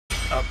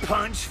A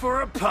punch for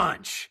a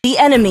punch. The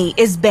enemy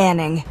is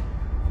banning.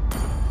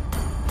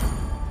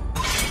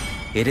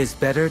 It is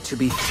better to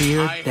be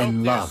feared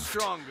than loved.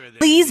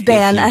 Please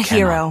ban if you a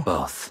hero. cannot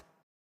both.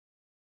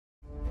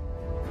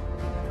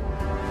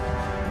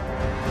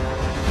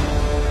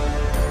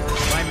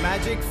 My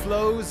magic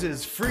flows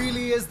as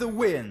freely as the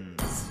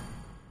winds.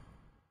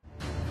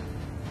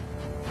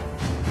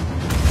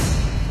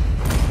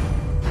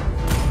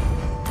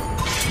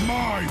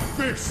 My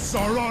fists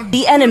are on.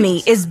 The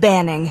enemy is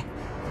banning.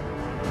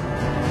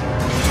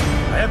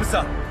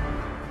 Hayabusa,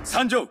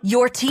 Sanjo.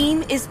 Your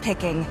team is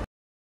picking.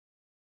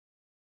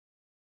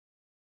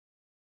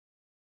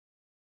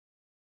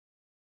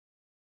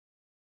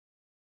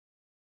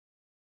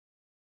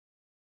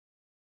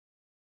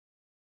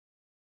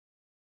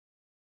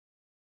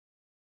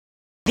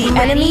 The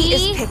enemy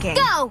is picking.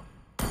 Go!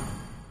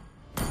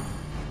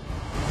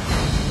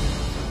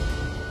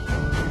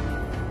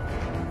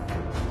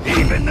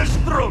 Even the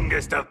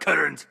strongest of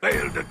currents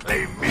fail to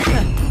claim me.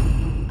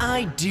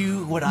 I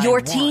do what I Your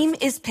want. team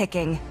is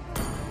picking.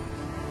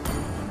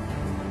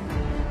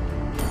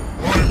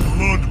 My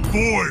blood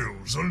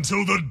boils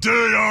until the day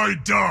I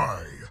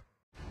die.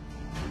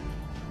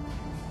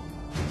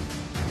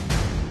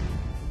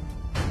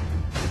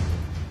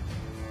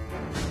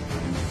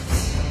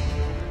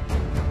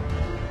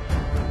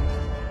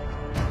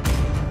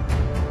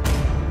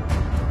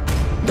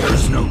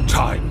 There's no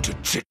time to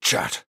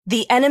chit-chat.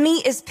 The enemy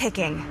is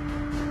picking.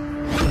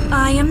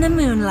 I am the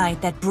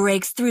moonlight that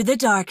breaks through the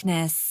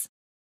darkness.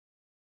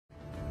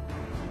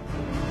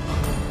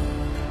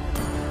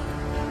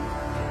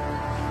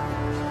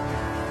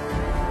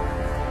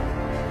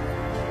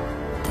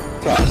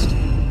 Test.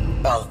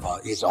 Alpha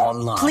is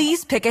online.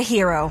 Please pick a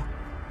hero.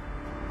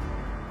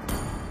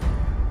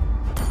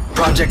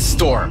 Project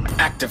Storm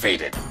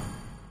activated.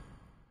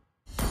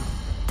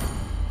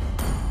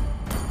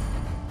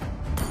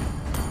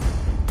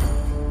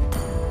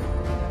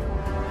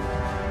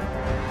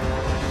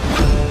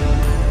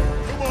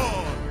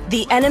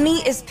 The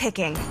enemy is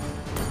picking.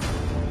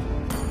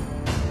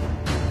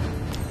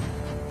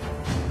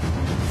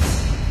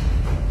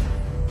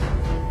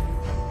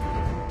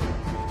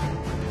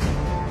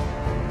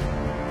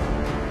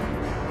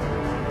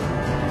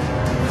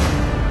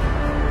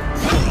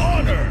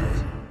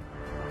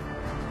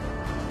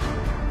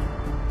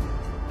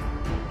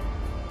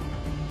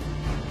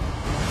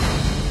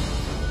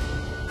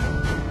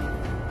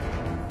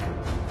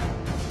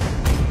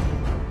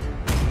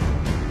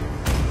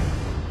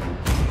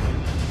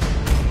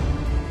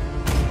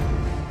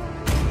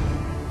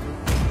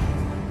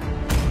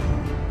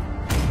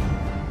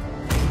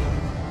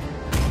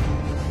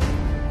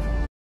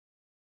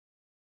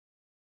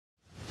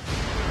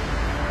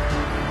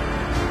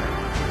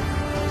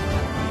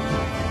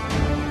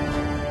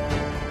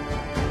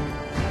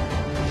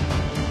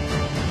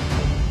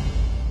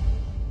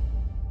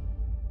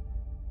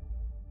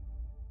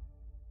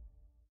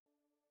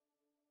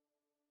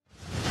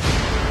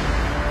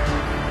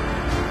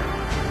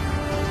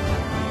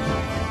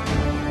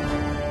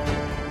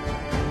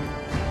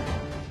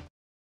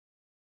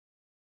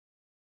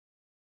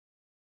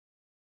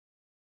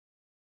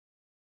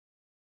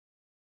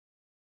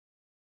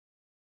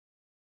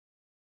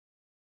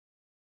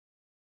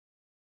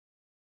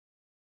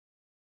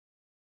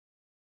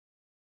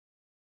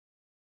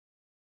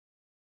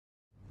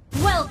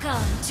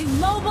 Welcome to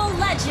Mobile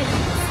Legends!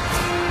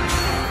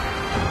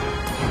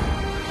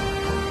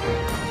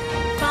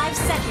 5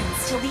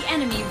 seconds till the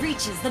enemy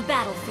reaches the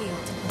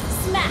battlefield.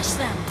 Smash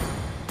them!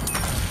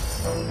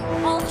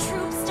 All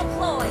troops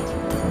deployed!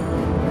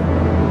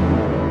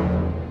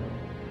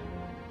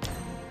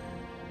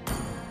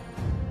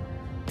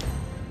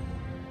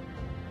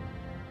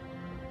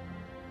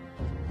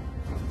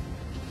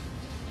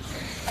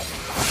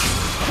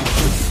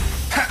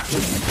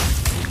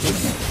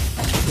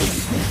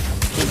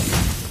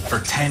 For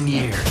 10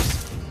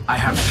 years, I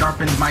have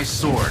sharpened my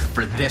sword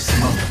for this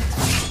moment.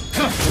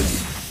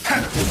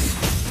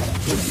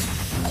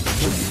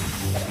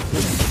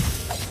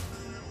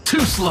 Too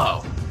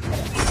slow.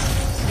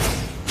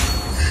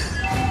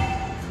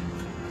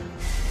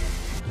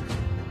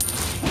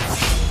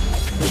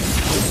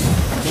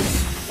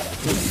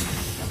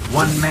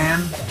 One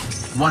man,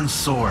 one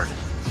sword,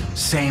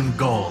 same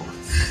goal.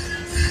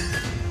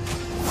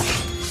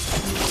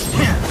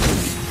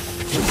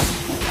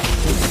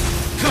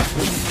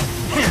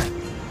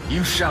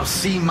 You shall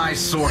see my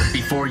sword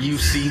before you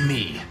see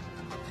me.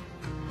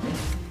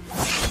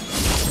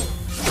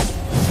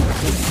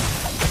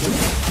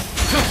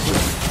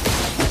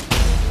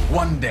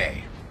 One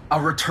day,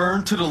 I'll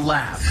return to the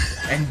lab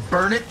and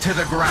burn it to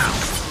the ground.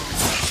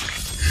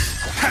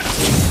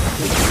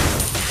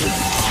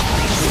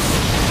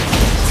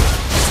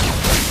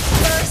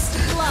 First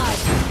blood!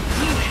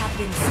 You have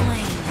been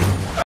slain.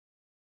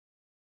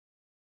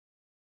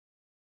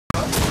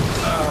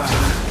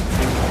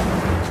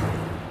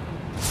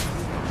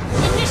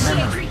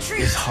 Initiate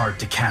retreat! Is hard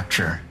to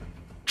capture,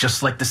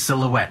 just like the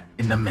silhouette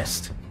in the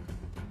mist.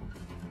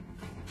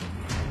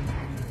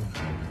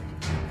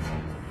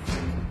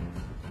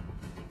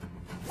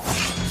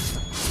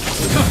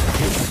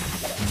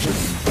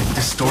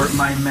 Distort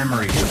my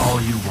memories all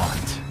you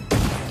want.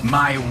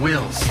 My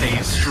will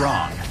stays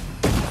strong.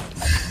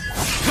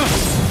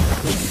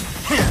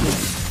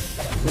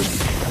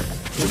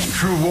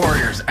 True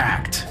warriors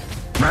act,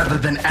 rather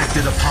than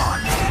acted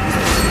upon.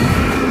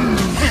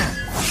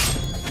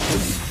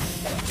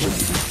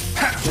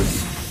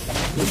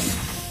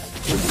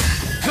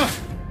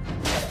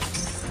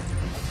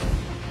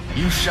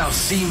 You shall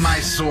see my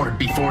sword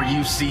before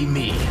you see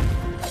me.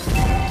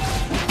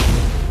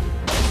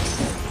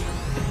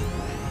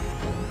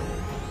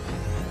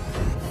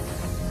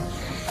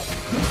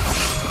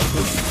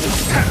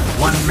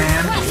 One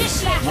man,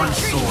 one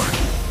sword,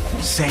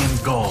 same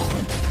goal.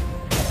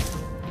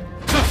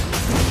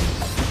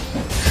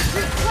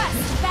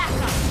 Request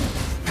backup.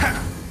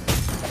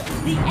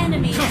 The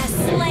enemy has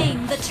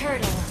slain the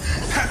turtle.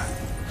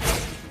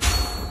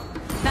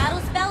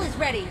 Battle spell is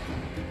ready.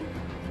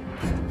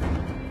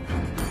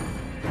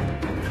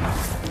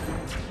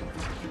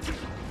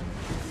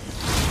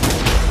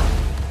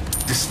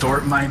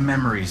 Distort my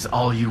memories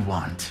all you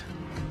want.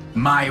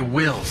 My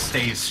will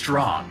stays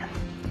strong.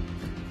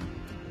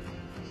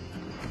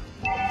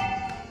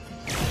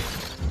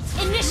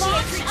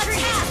 Initiate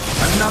retreat.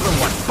 Another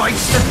one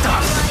bites the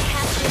dust.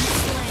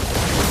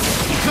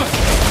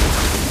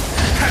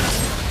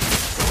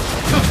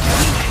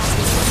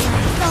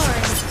 Ally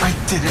has been slain. I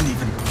didn't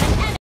even...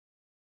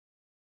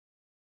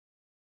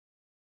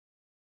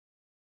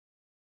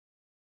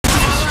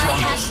 Ally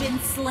has been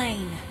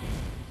slain.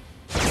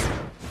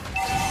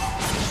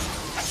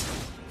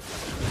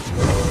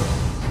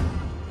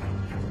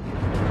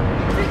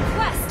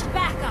 Request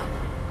backup.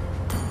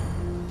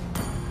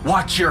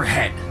 Watch your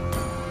head.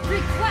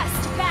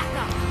 Request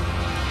backup.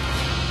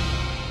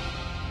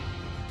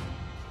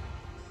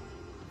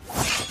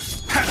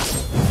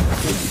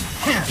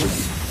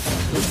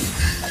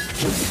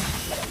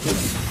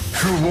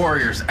 True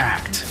warriors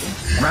act,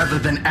 rather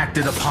than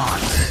acted upon.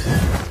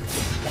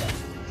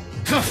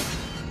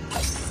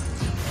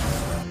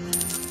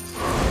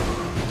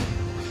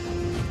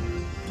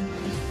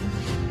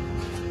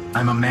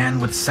 I'm a man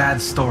with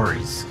sad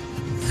stories.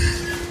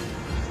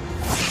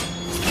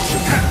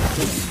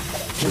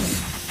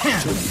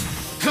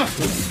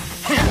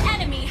 An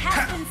enemy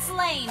has been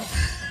slain.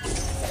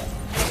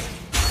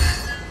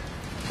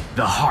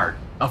 The heart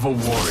of a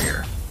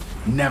warrior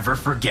never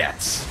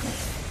forgets.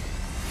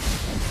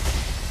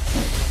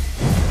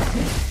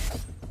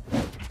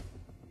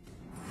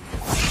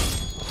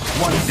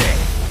 One day,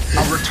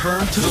 I'll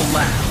return to the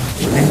lab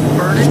and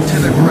burn it to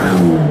the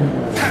ground.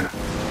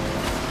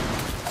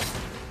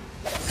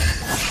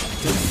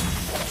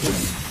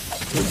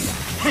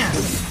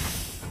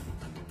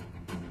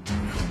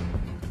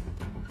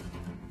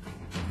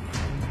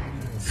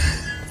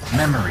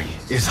 Memory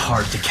is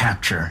hard to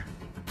capture,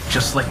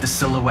 just like the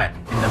silhouette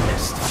in the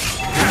mist.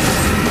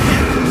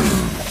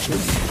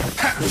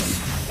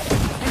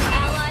 An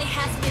ally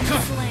has been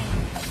slain.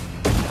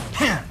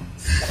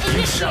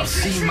 You shall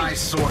see my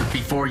sword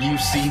before you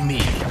see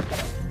me.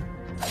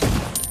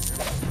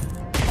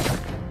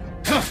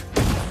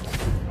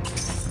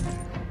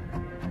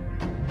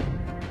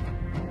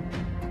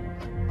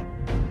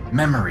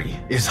 Memory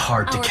is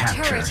hard to Our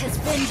capture, turret has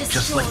been destroyed.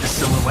 just like the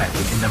silhouette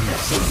in the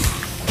mist.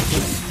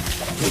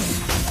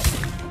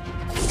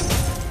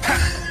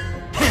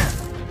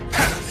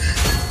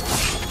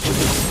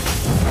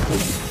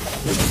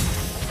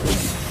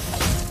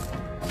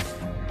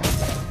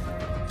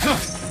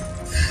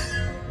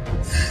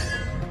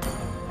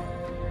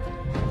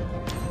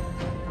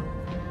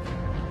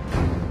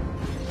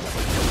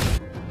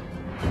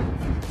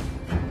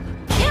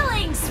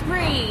 Killing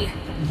spree.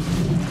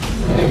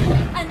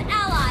 An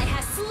ally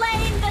has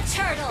slain the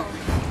turtle.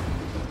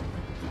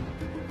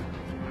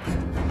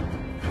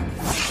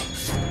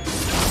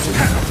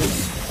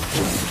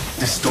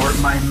 Distort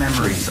my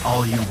memories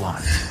all you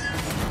want.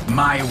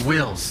 My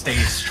will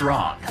stays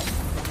strong.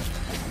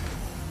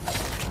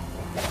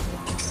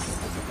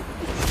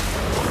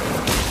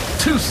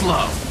 Too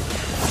slow.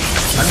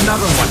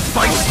 Another one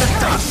bites the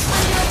dust.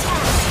 Under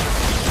attack.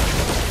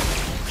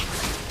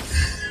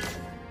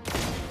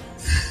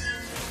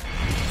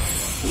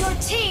 Your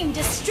team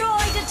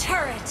destroyed a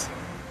turret.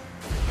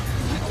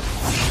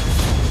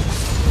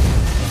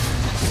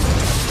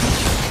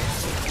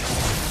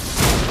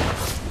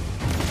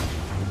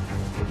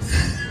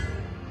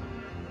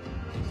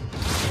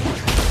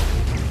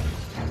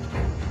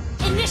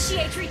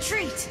 Initiate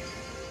retreat.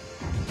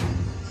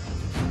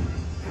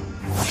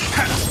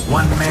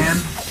 One man,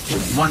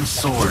 one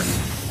sword,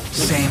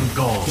 same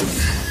goal.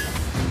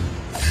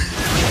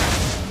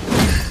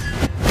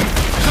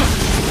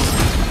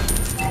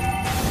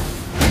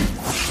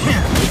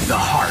 The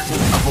heart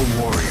of a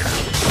warrior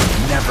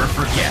never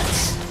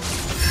forgets.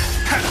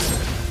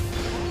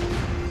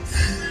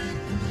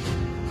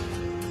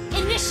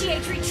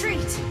 Initiate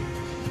retreat.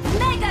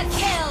 Mega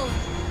kill.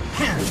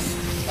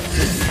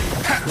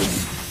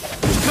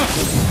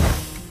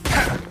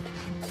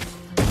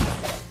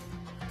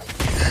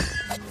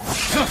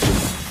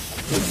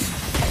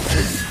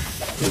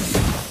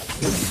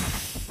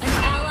 An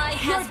ally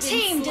has been slain.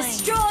 Your team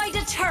destroyed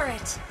a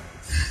turret.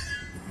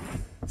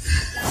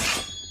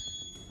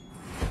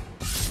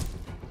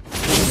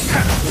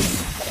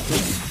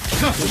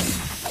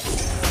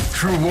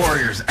 True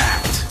warriors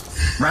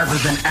act, rather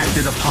than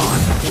acted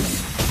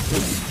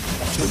upon.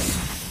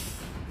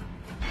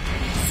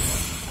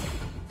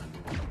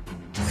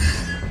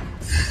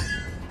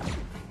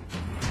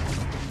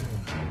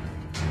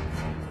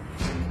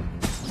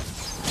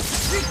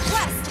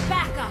 Request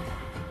backup.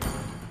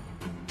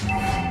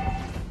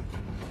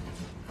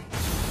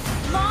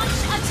 Launch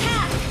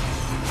attack.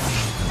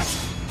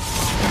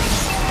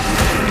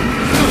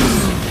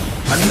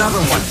 Another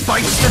one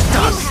bites the You have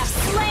dust!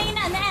 slain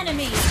an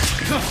enemy.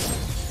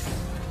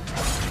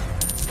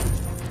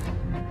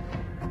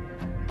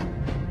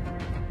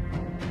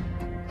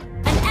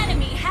 An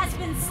enemy has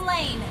been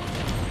slain.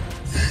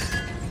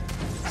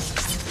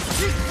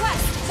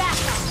 Request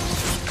backup.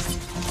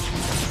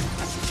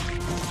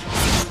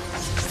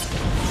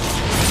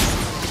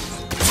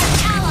 An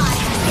ally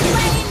has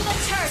slain the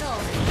turtle.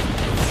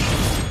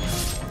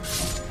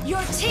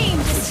 Your team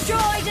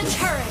destroyed a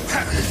turret.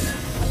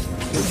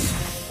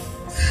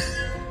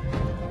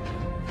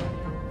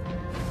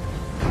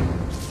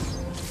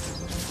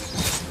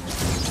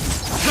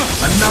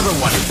 Another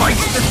one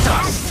bites the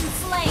dust!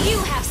 You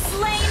have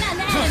slain an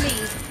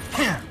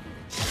enemy!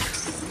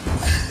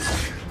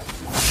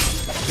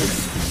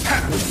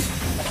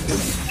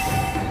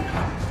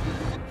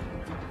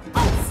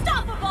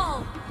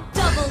 Unstoppable!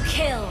 Double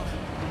kill!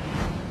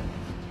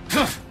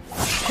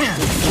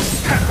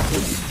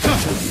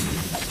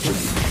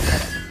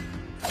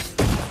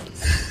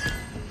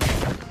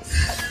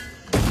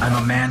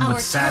 I'm a man Our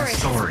with sad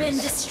turret has been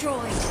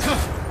stories.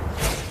 destroyed.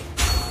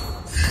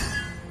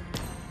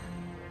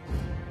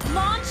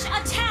 Launch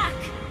attack!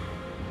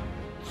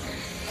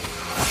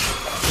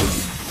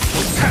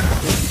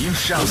 You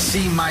shall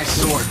see my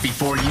sword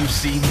before you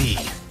see me.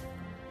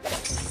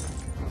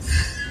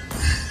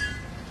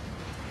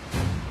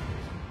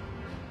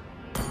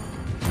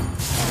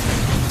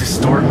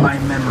 Distort my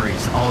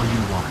memories all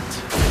you want.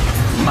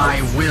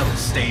 My will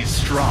stays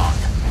strong.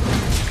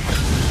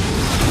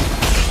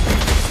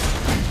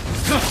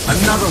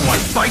 Another one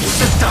bites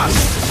the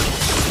dust!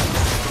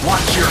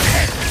 Watch your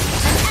head!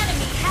 An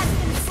enemy has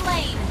been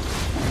slain!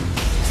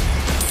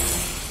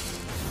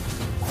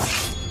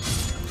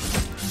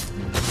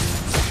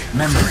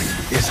 Memory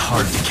is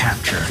hard to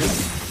capture,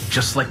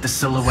 just like the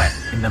silhouette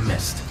in the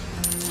mist.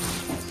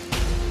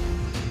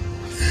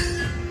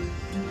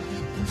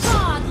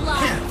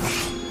 Godlike!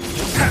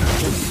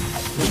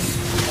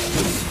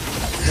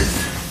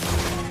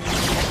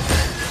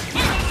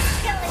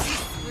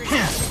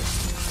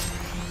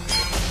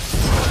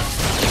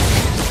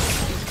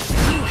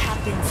 You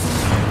have been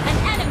slain. An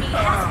enemy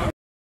has been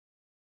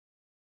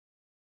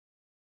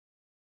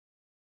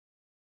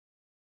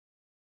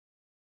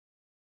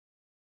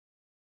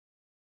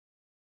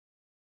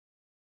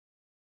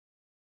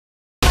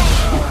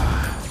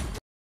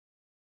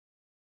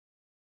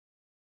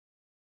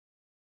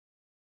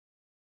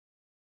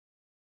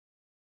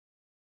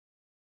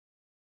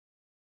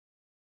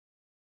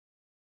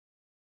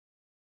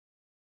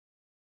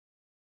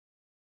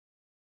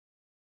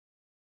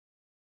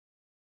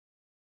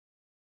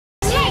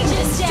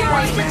destroyed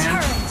One the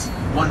man,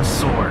 turret! one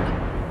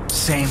sword,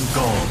 same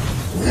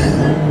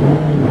goal.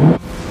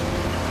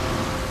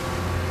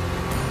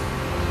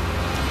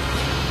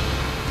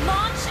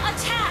 Launch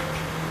attack!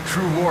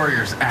 True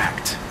warriors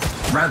act,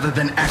 rather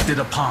than acted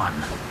upon.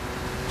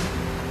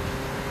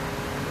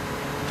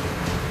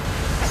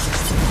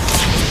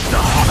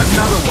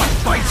 Another one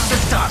bites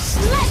the dust!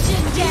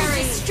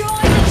 Legendary! Destroy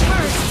the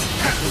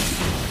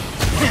turret!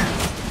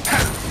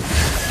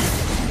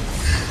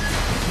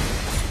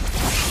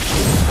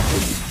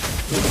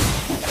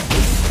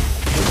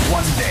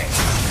 One day,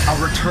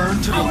 I'll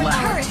return to the Our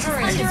lab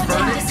turret is and under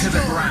burn attack. it to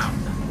the ground.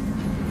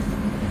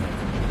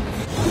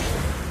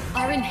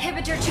 Our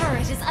inhibitor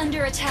turret is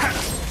under attack.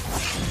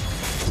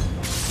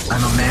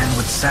 I'm a man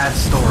with sad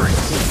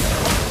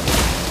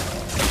stories.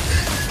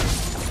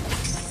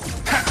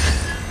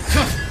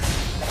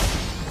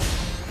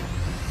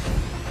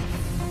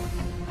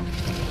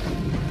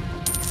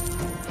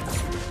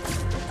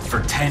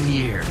 For 10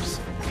 years,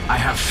 I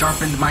have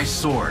sharpened my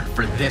sword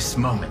for this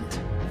moment.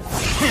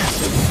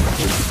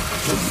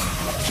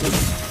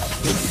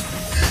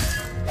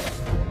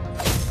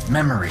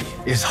 Memory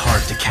is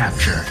hard to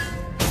capture,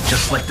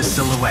 just like the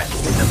silhouette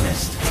in the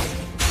mist.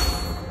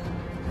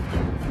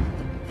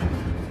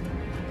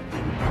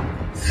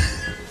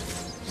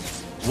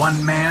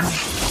 One man,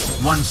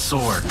 one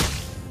sword,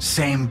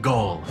 same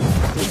goal.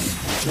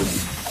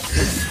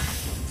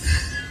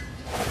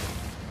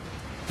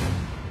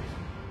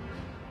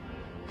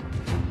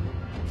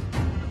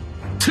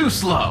 Too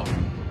slow.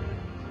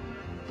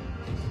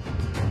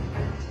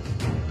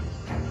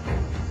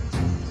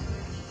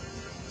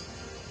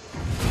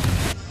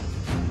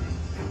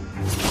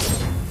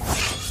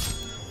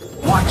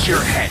 Watch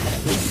your head.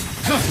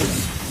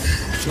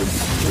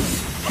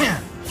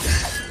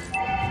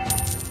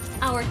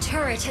 Our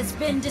turret has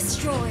been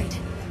destroyed.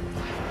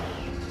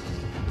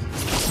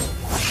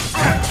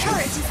 Our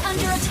turret is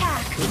under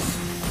attack.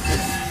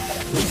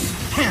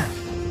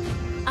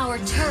 Our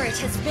turret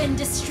has been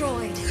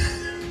destroyed.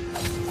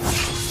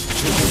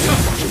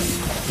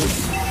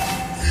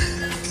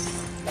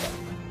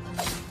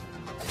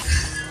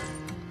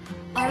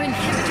 Our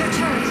inhibitor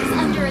turret is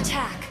under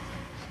attack.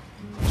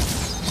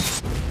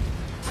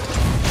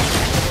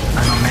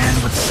 I'm a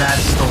man with sad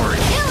stories.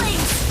 Killing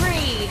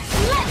spree!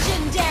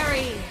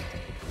 Legendary!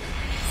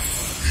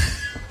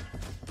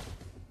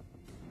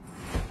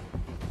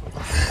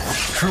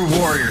 True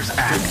warriors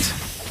act,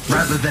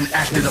 rather than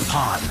acted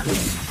upon.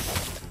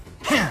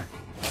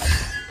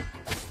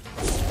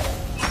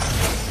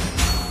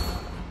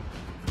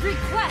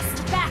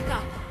 Request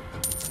backup!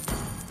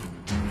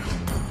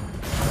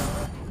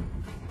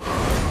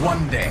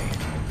 One day,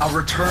 I'll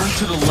return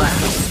to the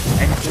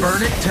left and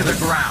burn it to the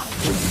ground.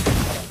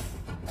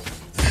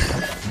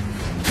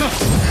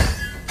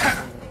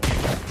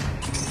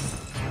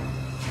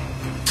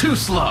 Too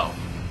slow.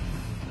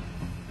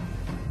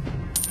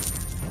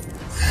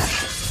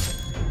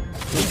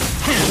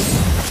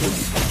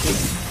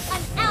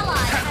 An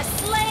ally has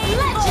slain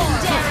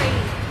legendary!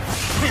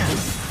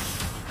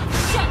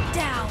 Shut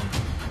down!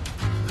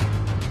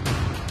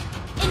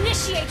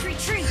 Initiate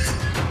retreat!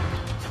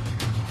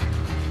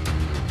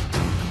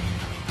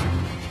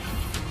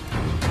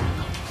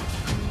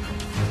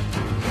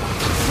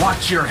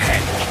 Watch your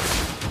head.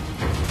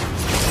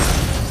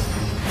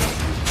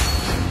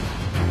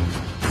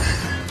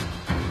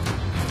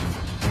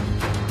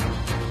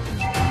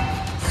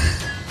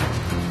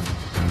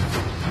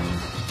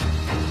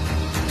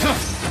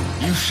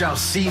 You shall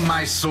see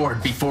my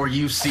sword before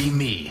you see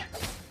me.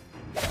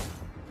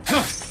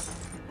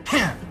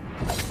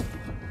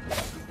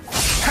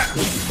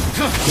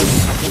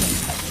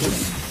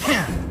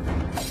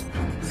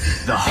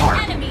 The heart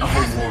enemy of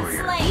has a been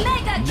warrior slain.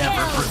 Mega never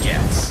kill.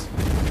 forgets.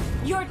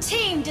 Your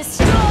team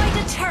destroyed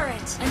a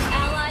turret! An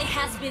ally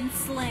has been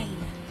slain.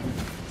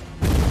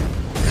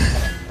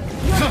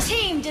 Your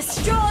team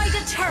destroyed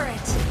a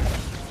turret!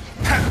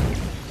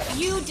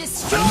 You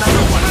destroyed Another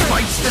a one turret!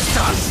 bites the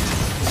dust.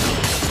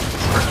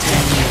 For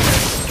 10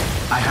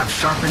 years, I have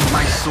sharpened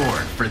my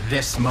sword for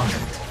this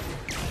moment.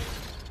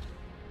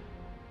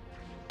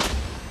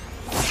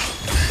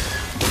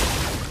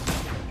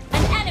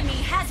 An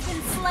enemy has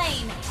been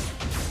slain!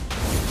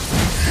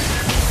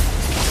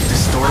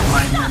 Distort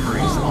my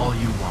memories all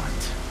you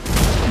want.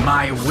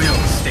 My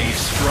will stays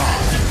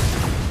strong.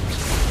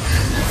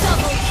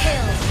 Double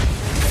kill!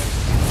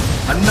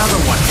 Another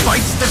one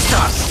bites the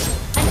dust.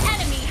 An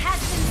enemy has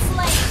been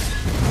slain!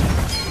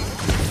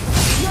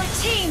 Your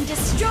team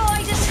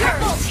destroyed a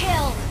triple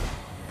kill!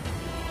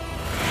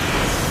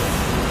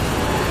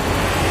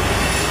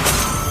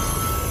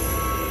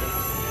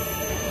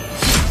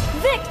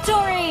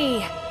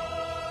 Victory!